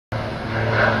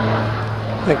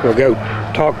I think we'll go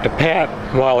talk to Pat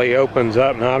while he opens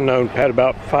up. Now, I've known Pat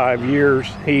about 5 years.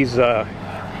 He was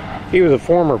a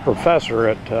former professor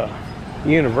at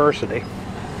university.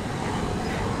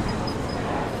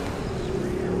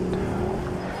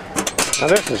 Now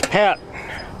this is Pat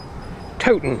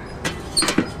Toten.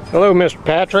 Hello, Mr.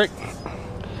 Patrick.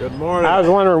 Good morning. I was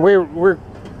wondering, we're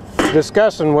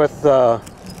discussing with the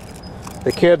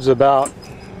kids about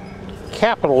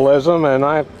capitalism, and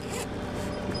I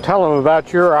tell them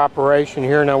about your operation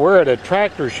here. Now, we're at a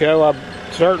tractor show. I'm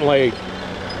certainly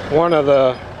one of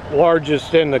the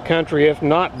largest in the country, if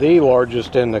not the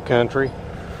largest in the country.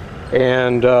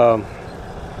 And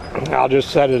I'll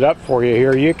just set it up for you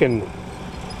here. You can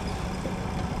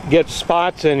get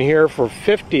spots in here for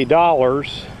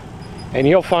 $50, and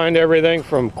you'll find everything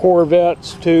from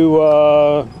Corvettes to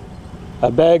a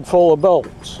bag full of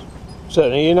bolts.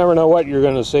 So you never know what you're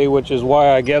going to see, which is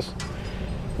why I guess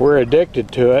we're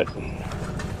addicted to it.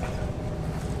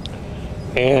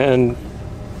 And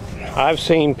I've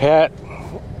seen Pat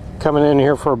coming in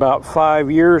here for about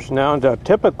 5 years now. And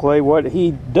typically what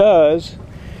he does,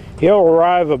 he'll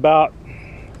arrive about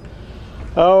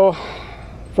 4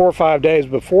 or 5 days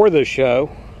before the show,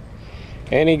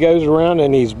 and he goes around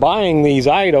and he's buying these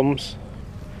items,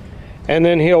 and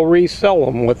then he'll resell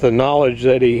them with the knowledge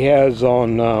that he has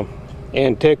on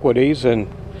antiquities. And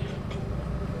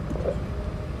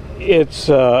it's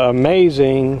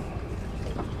amazing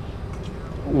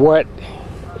what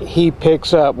he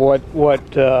picks up, what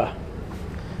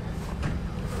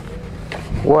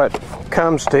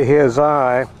comes to his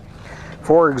eye.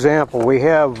 For example, we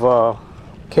have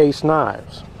case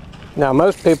knives. Now,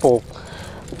 most people,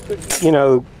 you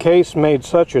know, Case made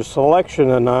such a selection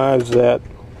of knives that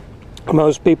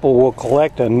most people will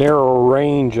collect a narrow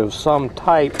range of some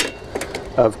type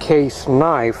of Case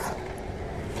knife.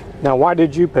 Now, why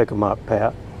did you pick them up,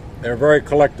 Pat? They're very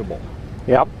collectible.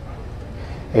 Yep.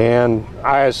 And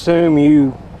I assume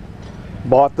you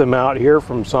bought them out here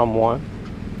from someone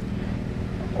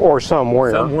or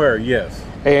somewhere. Somewhere, yes.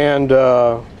 And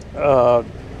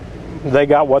they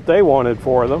got what they wanted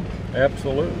for them.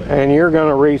 Absolutely. And you're going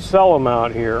to resell them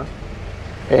out here.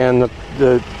 And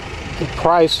the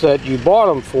price that you bought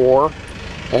them for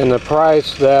and the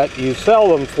price that you sell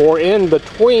them for, in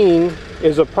between,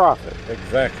 is a profit.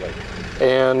 Exactly.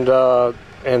 And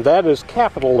that is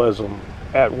capitalism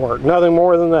at work. Nothing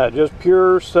more than that. Just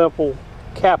pure, simple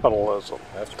capitalism.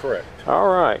 That's correct. All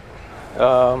right.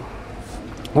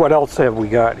 What else have we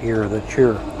got here that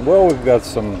you're... Well, we've got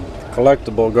some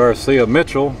collectible Garcia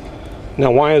Mitchell.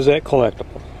 Now, why is that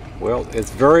collectible? Well,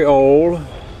 it's very old.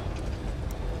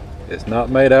 It's not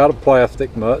made out of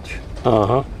plastic much.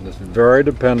 Uh-huh. It's very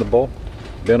dependable.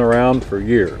 Been around for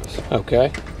years.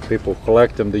 Okay. People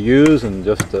collect them to use and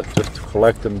just to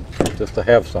collect them just to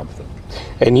have something.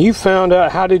 And you found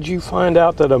out, how did you find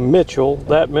out that that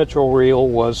Mitchell reel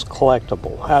was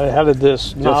collectible? How did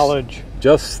this knowledge?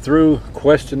 Just through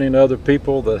questioning other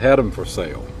people that had them for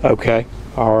sale. Okay,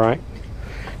 all right.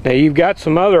 Now, you've got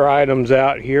some other items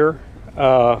out here.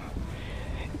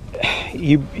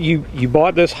 You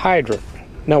bought this hydrant.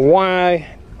 Now,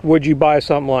 why would you buy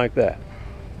something like that?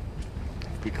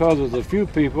 Because there's a few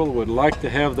people that would like to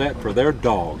have that for their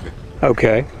dog.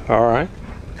 Okay, all right.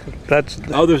 That's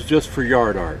others just for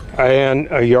yard art. And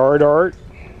a yard art,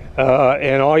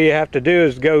 and all you have to do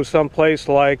is go someplace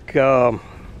like Cracker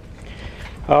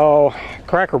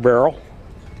Barrel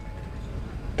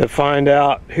to find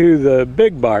out who the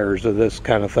big buyers of this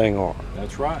kind of thing are.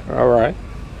 That's right. All right.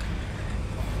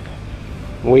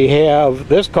 We have,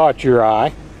 this caught your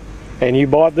eye, and you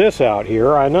bought this out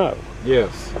here, I know.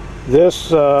 Yes.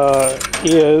 This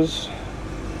is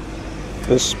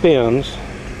the spins.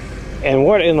 And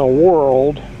what in the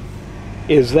world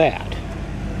is that?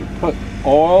 You put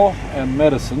oil and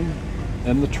medicine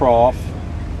in the trough.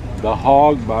 The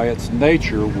hog, by its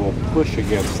nature, will push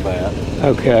against that.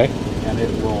 Okay. And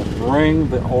it will bring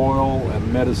the oil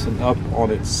and medicine up on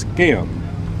its skin,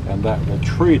 and that will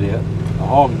treat it. The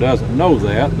hog doesn't know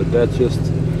that, but that's just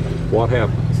what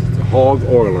happens. It's a hog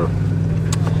oiler.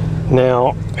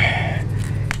 Now,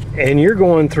 and you're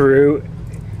going through,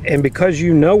 and because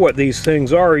you know what these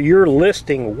things are, you're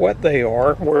listing what they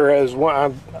are, whereas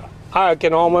I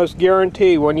can almost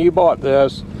guarantee when you bought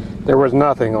this, there was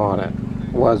nothing on it,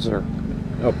 was there?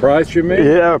 A price, you mean?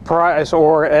 Yeah, a price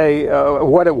or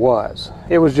what it was.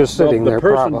 It was just sitting there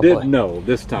probably. The person did know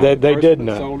this time. They did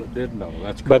know. know. Sold it did know.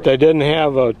 That's correct. But they didn't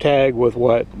have a tag with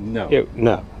what? No.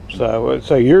 No.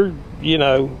 So you're putting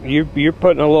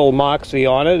a little moxie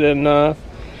on it and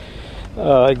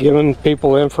giving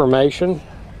people information,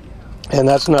 and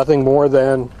that's nothing more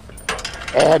than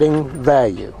adding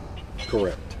value.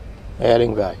 Correct.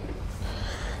 Adding value.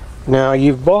 Now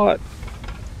you've bought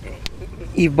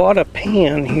a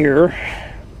pan here.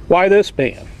 Why this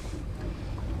pan?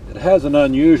 It has an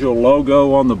unusual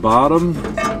logo on the bottom,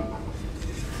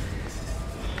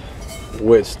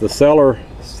 which the seller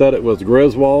said it was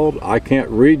Griswold. I can't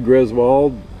read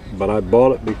Griswold, but I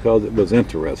bought it because it was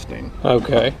interesting.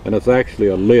 Okay. And it's actually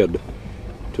a lid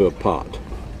to a pot.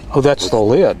 Oh, that's the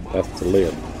lid. That's the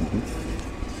lid.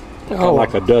 Kind Oh, of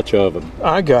like a Dutch oven.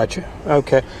 I got you.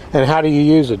 Okay. And how do you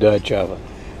use a Dutch oven?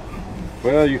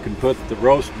 Well, you can put the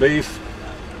roast beef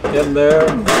in there,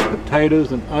 and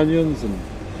potatoes and onions, and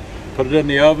put it in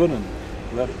the oven and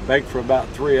let it bake for about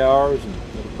 3 hours, and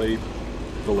it'll be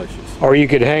delicious. Or you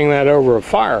could hang that over a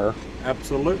fire.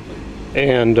 Absolutely.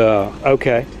 And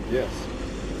okay. Yes.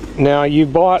 Now you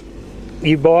bought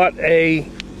a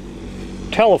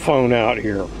telephone out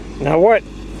here. Now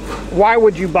why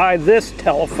would you buy this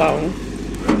telephone?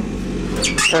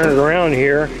 Turn it around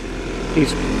here.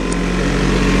 Because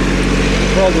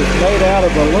it's made out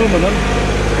of aluminum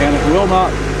and it will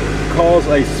not cause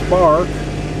a spark,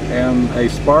 and a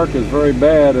spark is very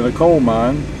bad in a coal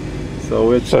mine,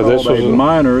 so it's called a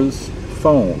miner's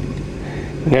phone.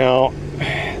 Now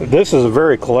this is a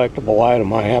very collectible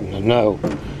item, I happen to know,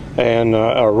 and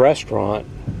a restaurant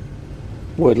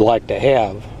would like to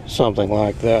have something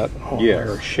like that on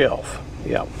their shelf.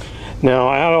 Yeah. Now,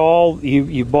 out of all,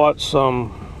 you bought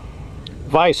some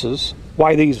vices.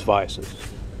 Why these vices?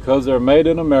 Because they're made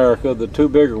in America. The two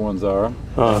bigger ones are. And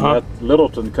that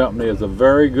Littleton company is a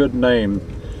very good name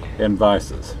in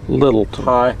vices. Littleton.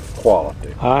 High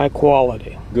quality. High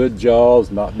quality. Good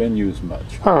jaws, not been used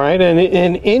much. All right,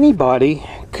 and anybody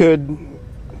could,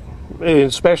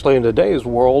 especially in today's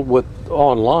world with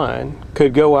online,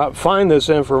 could go out, find this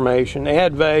information,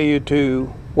 add value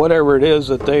to whatever it is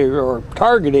that they are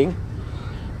targeting,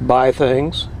 buy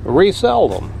things, resell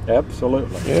them.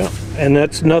 Absolutely. Yeah, and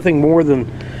that's nothing more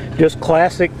than just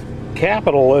classic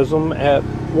capitalism at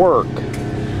work.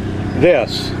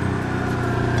 This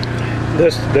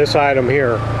item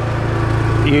here,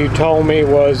 you told me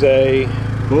was a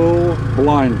bull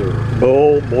blinder.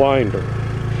 Bull blinder.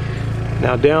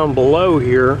 Now down below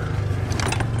here,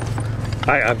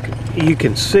 you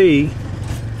can see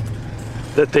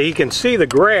that he can see the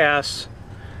grass,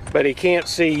 but he can't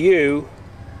see you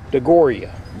to gore you.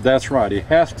 That's right. He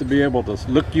has to be able to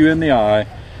look you in the eye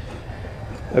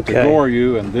to gore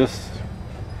you, and this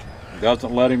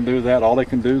doesn't let him do that. All he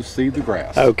can do is see the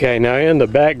grass. Okay, now in the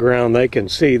background they can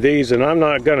see these, and I'm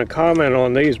not going to comment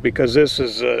on these because this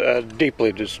is a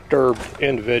deeply disturbed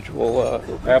individual.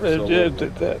 Absolutely.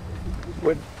 That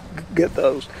would get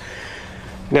those.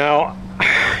 Now,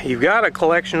 you've got a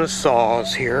collection of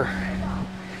saws here.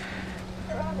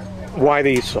 Why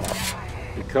these saws?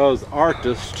 Because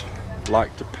artists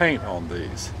like to paint on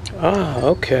these. Ah,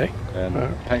 okay. And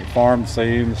paint farm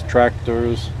seams,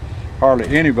 tractors.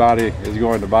 Hardly anybody is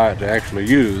going to buy it to actually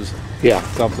use. Yeah.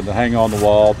 Something to hang on the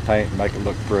wall, paint, and make it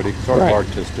look pretty. Sort of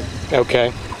artistic.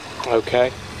 Okay.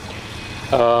 Okay.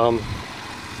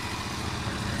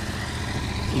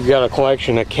 You've got a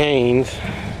collection of canes.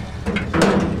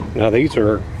 Now these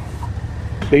are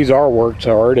works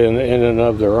of art in and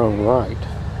of their own right,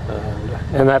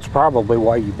 and that's probably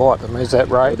why you bought them. Is that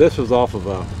right? This was off of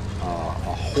a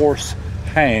horse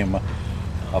hame,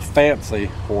 a fancy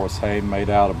horse hame made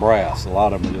out of brass. A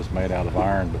lot of them are just made out of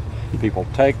iron, but people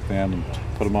take them and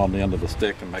put them on the end of a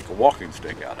stick and make a walking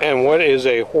stick out of it. And what is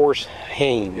a horse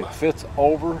hame? It fits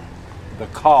over the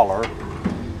collar,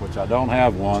 which I don't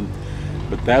have one,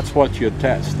 but that's what you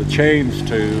attach the chains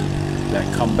to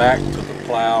that come back to the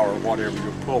plow or whatever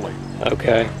you're pulling.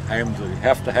 Okay. Hames, you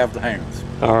have to have the hames.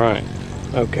 All right.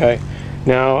 Okay.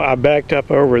 Now I backed up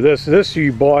over this. This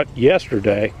you bought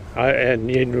yesterday, and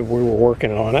we were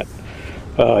working on it.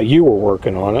 You were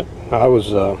working on it. I was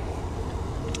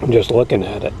just looking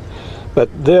at it. But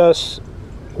this,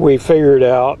 we figured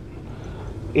out,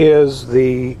 is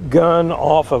the gun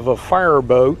off of a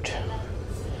fireboat,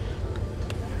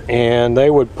 and they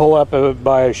would pull up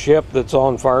by a ship that's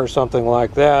on fire, something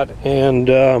like that, and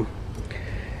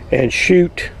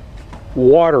shoot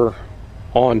water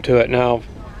onto it. Now,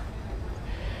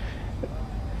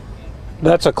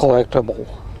 that's a collectible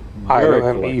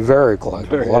item. Very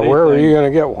collectible. Where are you going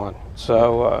to get one?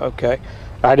 So okay,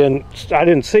 I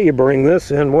didn't see you bring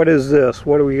this in. What is this?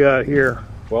 What do we got here?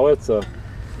 Well, it's a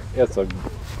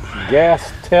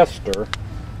gas tester.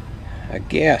 A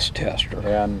gas tester.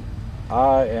 And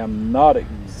I am not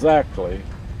exactly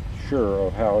sure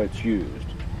of how it's used.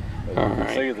 As you can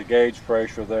see the gauge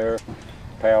pressure there,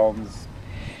 pounds,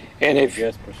 and if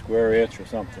per square inch or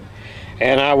something.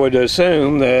 And I would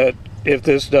assume that if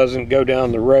this doesn't go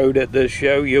down the road at this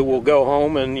show, you will go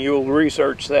home and you'll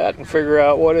research that and figure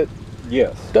out what it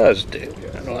Yes. does do.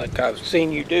 Yes. Like I've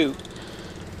seen you do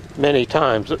many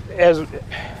times. As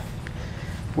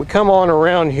we come on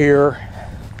around here,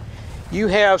 you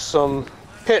have some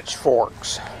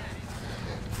pitchforks.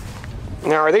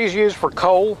 Now, are these used for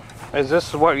coal? Is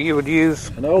this what you would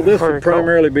use? No, this for would coal?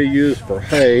 primarily be used for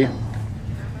hay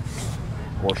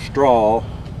or straw,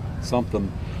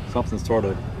 something sort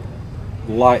of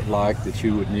light like that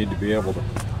you would need to be able to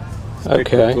stick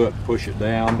the foot, push it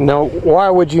down. Now, why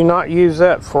would you not use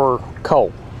that for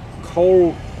coal?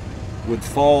 Coal would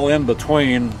fall in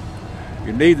between.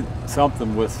 You need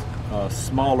something with a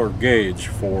smaller gauge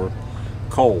for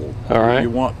coal. All right. You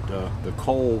want the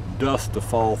coal dust to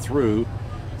fall through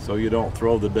so you don't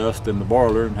throw the dust in the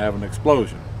boiler and have an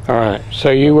explosion. All right,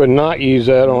 so you would not use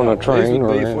that on a train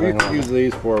or We anything? could use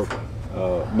these for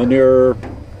manure,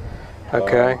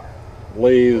 Okay.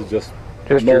 leaves, just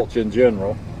mulch in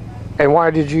general. And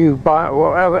why did you buy,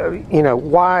 well, you know,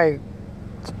 why,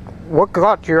 what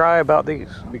caught your eye about these?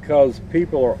 Because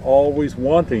people are always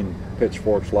wanting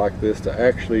pitchforks like this to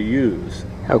actually use.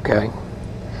 Okay.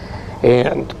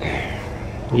 And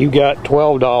you got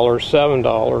 $12, $7,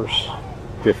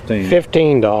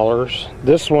 $15.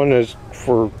 This one is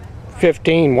for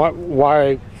 15.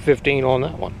 Why 15 on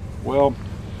that one? Well,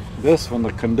 this one,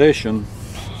 the condition,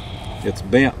 it's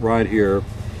bent right here.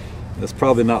 It's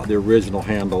probably not the original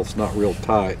handle. It's not real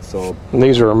tight. So And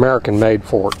these are American-made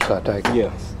forks, I take it?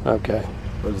 yes. Okay.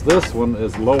 Whereas this one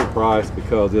is low priced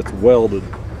because it's welded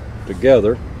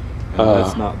together. And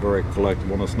it's not very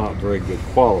collectible and it's not very good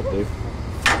quality.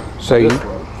 So this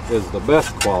one is the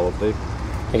best quality.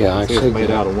 Yeah, I see. It's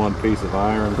made out of one piece of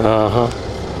iron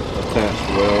attached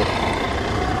well.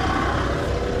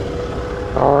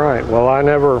 All right. Well, I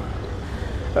never.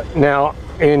 Now,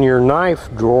 in your knife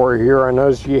drawer here, I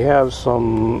noticed you have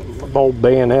some old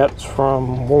bayonets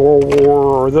from World War,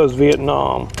 or are those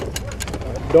Vietnam?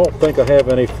 I don't think I have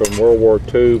any from World War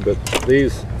II, but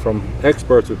these, from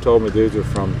experts who told me these are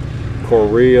from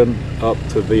Korean up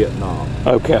to Vietnam.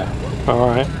 Okay. All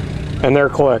right. And they're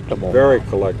collectible. Very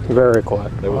collectible. Very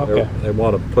collectible. Okay. They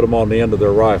want to put them on the end of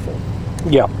their rifle.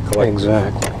 Yep.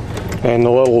 Exactly. And the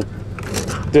little.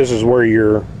 This is where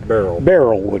your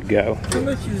barrel would go. So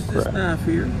let's use this knife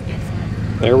here.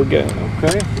 There we go.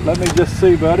 Okay. Let me just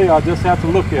see, buddy. I just have to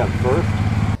look at it first.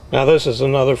 Now this is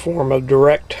another form of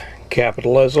direct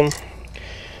capitalism.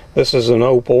 This is an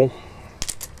opal.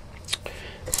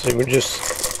 So we're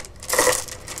just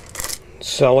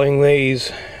selling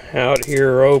these out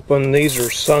here open. These are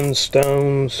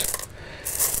sunstones.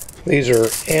 These are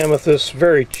amethysts,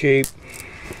 very cheap.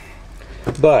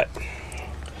 But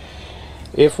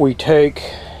if we take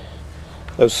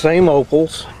those same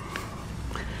opals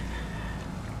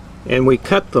and we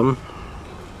cut them,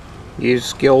 use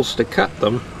skills to cut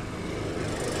them,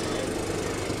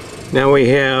 now we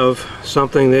have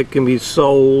something that can be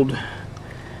sold,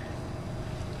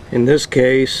 in this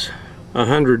case,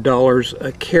 $100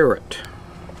 a carat.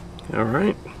 All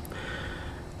right.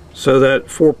 So that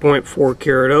 4.4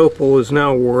 carat opal is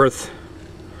now worth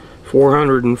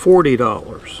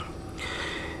 $440.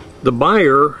 The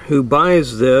buyer who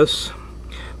buys this,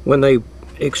 when they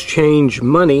exchange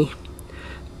money,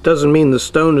 doesn't mean the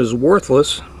stone is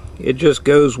worthless. It just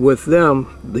goes with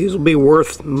them. These will be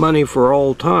worth money for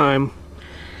all time.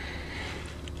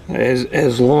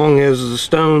 As long as the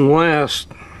stone lasts,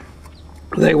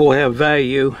 they will have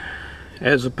value,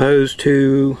 as opposed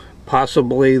to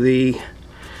possibly the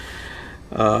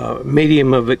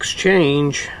medium of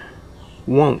exchange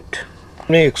won't. Let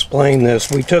me explain this.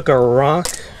 We took our rock,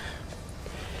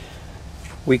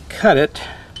 we cut it,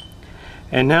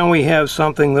 and now we have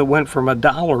something that went from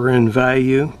 $1 in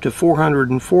value to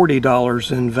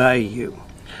 $440 in value.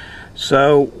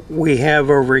 So we have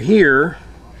over here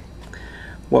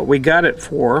what we got it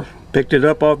for, picked it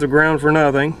up off the ground for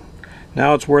nothing.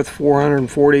 Now it's worth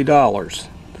 $440.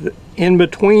 In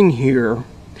between here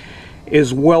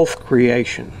is wealth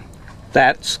creation.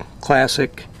 That's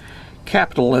classic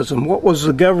capitalism. What was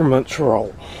the government's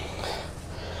role?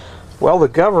 Well, the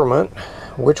government,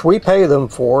 which we pay them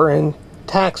for in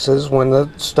taxes when the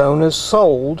stone is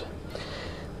sold,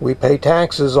 we pay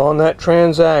taxes on that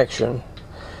transaction.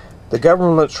 The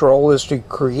government's role is to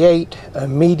create a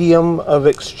medium of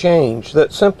exchange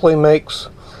that simply makes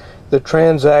the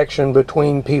transaction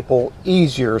between people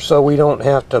easier, so we don't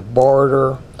have to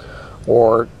barter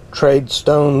or trade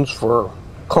stones for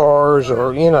cars,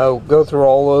 or, you know, go through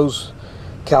all those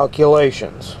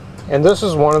calculations. And this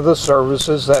is one of the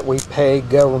services that we pay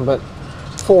government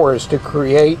for, is to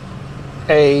create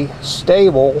a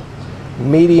stable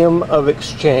medium of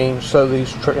exchange so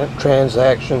these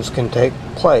transactions can take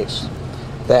place.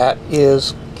 That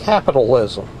is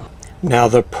capitalism. Now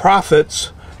the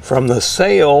profits from the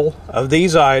sale of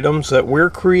these items that we're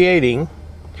creating,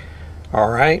 all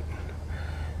right,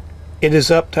 it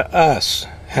is up to us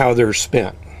how they're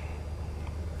spent,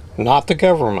 not the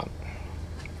government.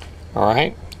 All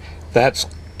right, that's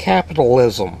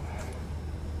capitalism.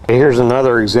 Here's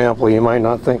another example you might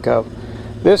not think of.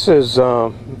 This is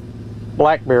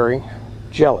blackberry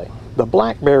jelly. The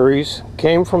blackberries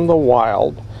came from the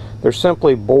wild. They're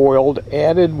simply boiled,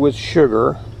 added with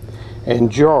sugar,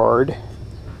 and jarred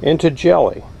into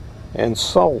jelly and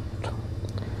sold.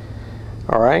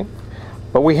 All right,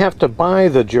 but we have to buy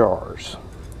the jars.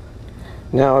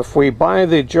 Now if we buy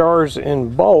the jars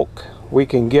in bulk, we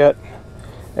can get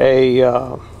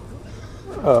a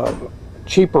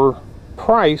cheaper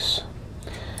price,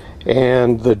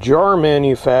 and the jar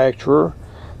manufacturer,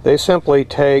 they simply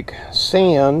take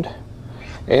sand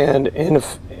and in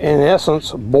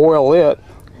essence boil it,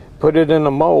 put it in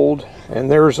a mold, and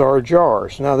there's our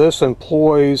jars. Now this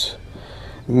employs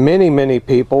many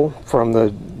people, from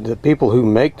the people who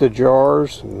make the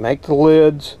jars, make the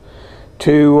lids,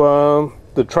 to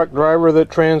the truck driver that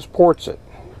transports it.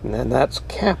 And that's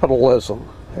capitalism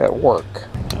at work.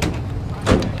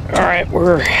 All right,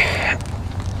 we're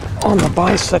on the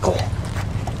bicycle.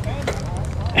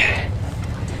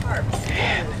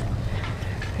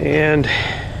 And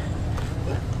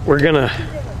we're gonna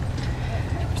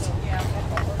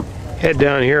head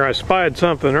down here. I spied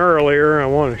something earlier I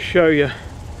want to show you.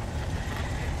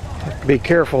 Be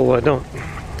careful, don't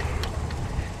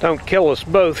kill us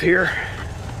both here.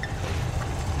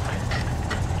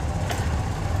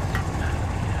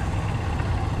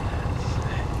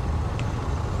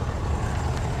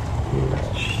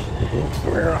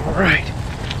 We're all right.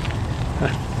 I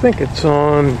think it's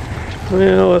on,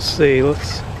 well, let's see, I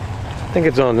think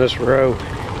it's on this road.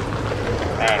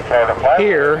 And for the plaza,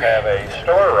 Here. we have a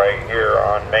store right here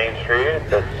on Main Street at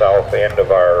the south end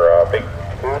of our big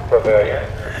food pavilion.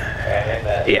 And in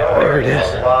that Yeah, store, there it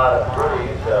is. a lot of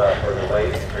goodies for the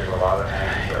ladies. There's a lot of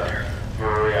nice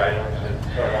jewelry items and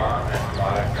so on, and a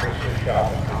lot of Christmas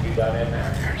shopping can be done in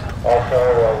there.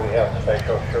 Also, we have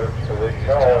special shirts for this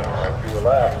show, and a few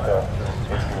left, so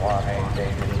if you want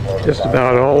anything, Just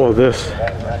about all of this.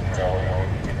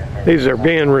 These are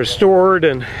being restored,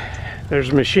 and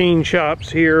there's machine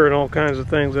shops here and all kinds of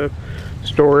things that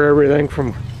store everything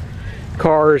from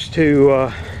cars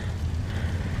to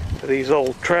these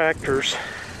old tractors.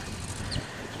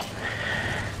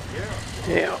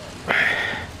 Yeah.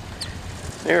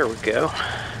 There we go.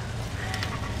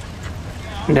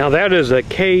 Now that is a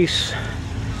Case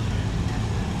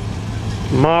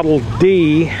Model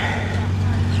D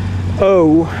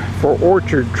O for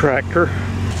orchard tractor.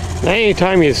 Now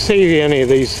anytime you see any of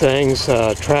these things,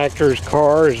 tractors,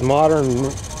 cars,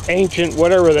 modern, ancient,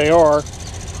 whatever they are,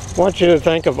 I want you to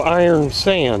think of iron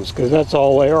sands, because that's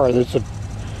all they are. There's a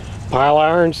pile of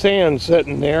iron sand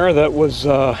sitting there that was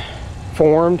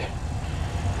formed,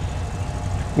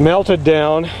 melted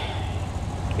down,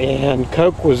 and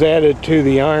coke was added to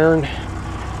the iron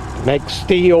to make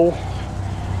steel,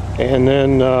 and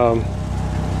then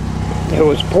it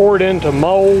was poured into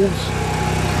molds,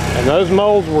 and those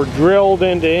molds were drilled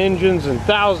into engines, and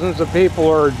thousands of people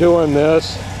are doing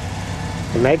this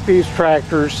to make these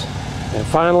tractors, and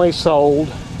finally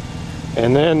sold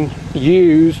and then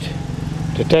used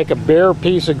to take a bare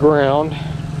piece of ground,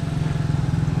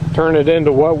 turn it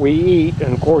into what we eat.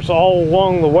 And of course, all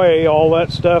along the way, all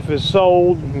that stuff is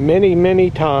sold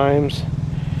many times,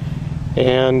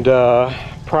 and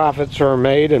profits are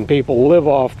made, and people live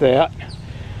off that,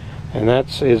 and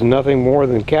that is nothing more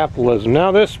than capitalism.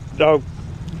 Now this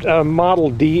Model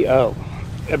DO,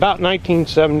 about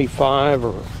 1975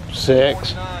 or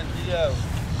 6,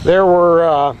 there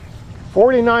were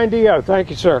 49 DO.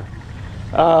 Thank you, sir.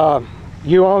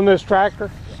 You own this tractor?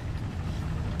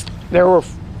 There were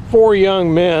 4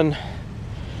 young men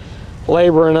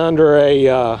laboring under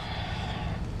a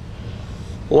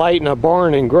light in a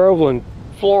barn in Groveland,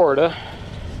 Florida,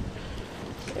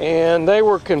 and they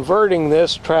were converting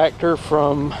this tractor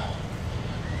from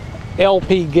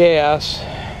LP gas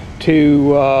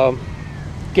to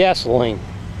gasoline,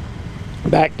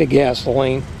 back to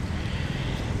gasoline.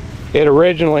 It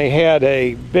originally had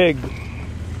a big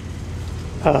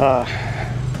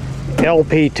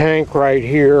LP tank right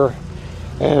here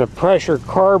and a pressure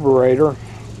carburetor.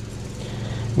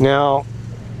 Now,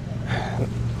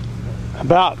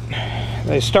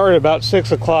 they started about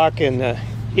 6 o'clock in the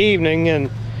evening, and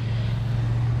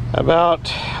about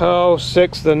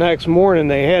 6 the next morning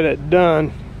they had it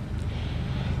done.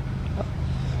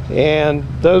 And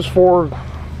those four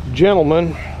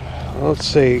gentlemen, let's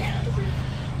see,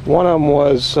 one of them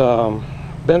was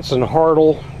Benson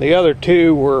Hartle, the other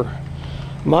two were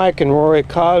Mike and Roy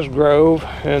Cosgrove,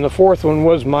 and the fourth one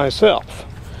was myself.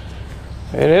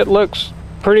 And it looks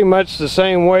pretty much the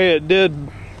same way it did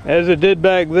as it did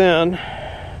back then.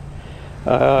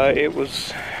 It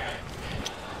was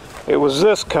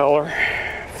this color,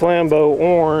 flambeau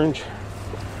orange,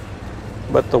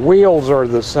 but the wheels are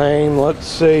the same. Let's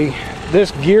see,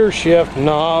 this gear shift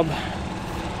knob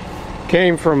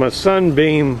came from a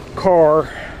Sunbeam car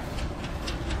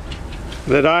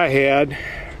that I had.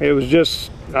 It was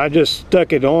just, I just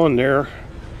stuck it on there,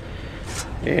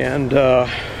 and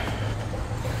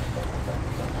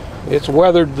it's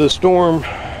weathered the storm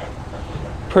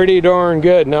pretty darn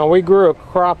good. Now, we grew a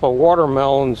crop of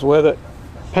watermelons with it.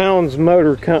 Pounds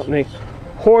Motor Company,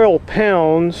 Hoyle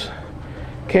Pounds,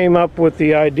 came up with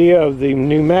the idea of the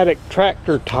pneumatic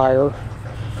tractor tire,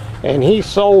 and he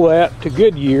sold that to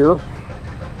Goodyear,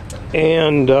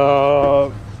 and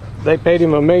they paid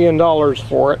him $1 million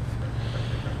for it.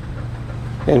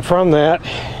 And from that,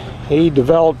 he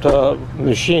developed a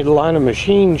line of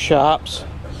machine shops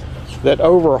that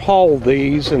overhauled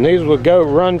these, and these would go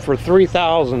run for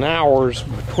 3,000 hours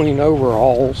between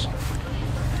overhauls,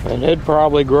 and it'd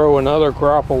probably grow another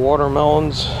crop of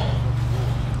watermelons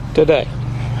today.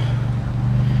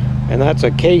 And that's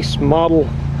a Case Model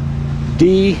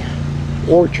D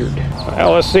orchard.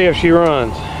 Well, let's see if she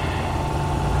runs.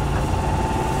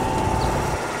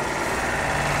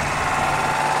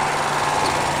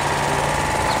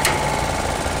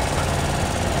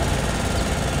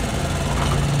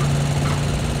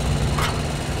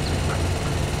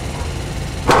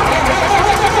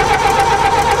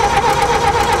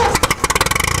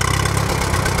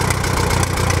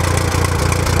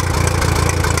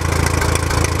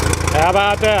 How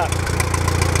about that?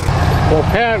 Well,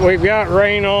 Pat, we've got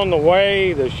rain on the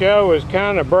way. The show is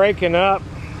kind of breaking up.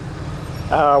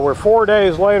 We're 4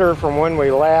 days later from when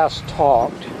we last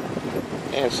talked,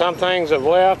 and some things have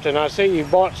left, and I see you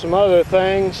bought some other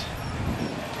things.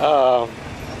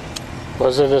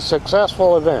 Was it a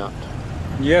successful event?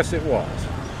 Yes, it was.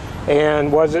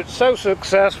 And was it so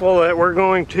successful that we're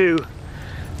going to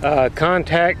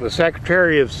contact the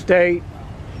Secretary of State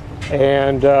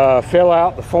and fill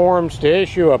out the forms to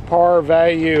issue a par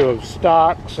value of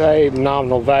stock, say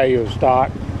nominal value of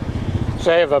stock,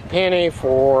 say of a penny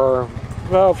for,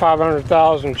 well,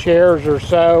 500,000 shares or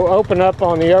so, open up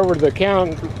on the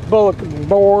over-the-counter bulletin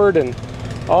board and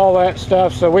all that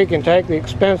stuff, so we can take the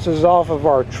expenses off of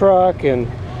our truck and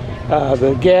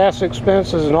the gas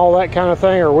expenses and all that kind of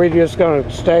thing? Or are we just going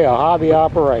to stay a hobby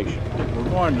operation?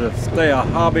 We're going to stay a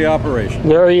hobby operation.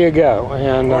 There you go.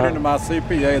 And according to my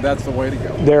CPA, that's the way to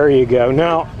go. There you go.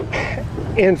 Now,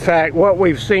 in fact, what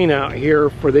we've seen out here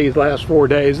for these last 4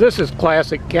 days, this is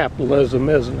classic capitalism,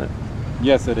 isn't it?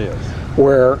 Yes, it is.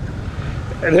 Where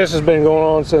this has been going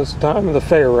on since the time of the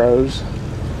pharaohs.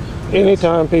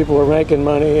 Anytime people are making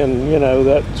money and, you know,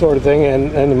 that sort of thing,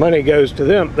 and the money goes to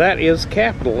them, that is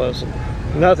capitalism.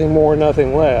 Nothing more,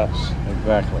 nothing less.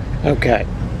 Exactly. Okay.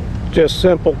 Just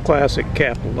simple classic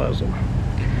capitalism.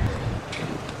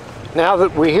 Now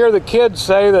that we hear the kids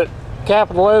say that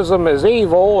capitalism is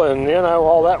evil and, you know,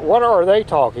 all that, what are they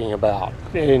talking about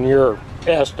in your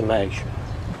estimation?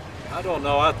 I don't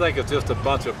know. I think it's just a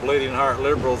bunch of bleeding heart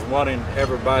liberals wanting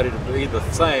everybody to be the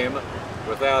same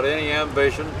without any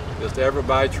ambition, just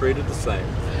everybody treated the same.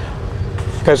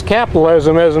 Because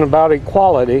capitalism isn't about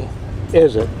equality,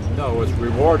 is it? No, it's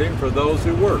rewarding for those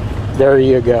who work. There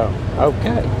you go.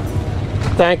 Okay.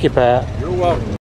 Thank you, Pat. You're welcome.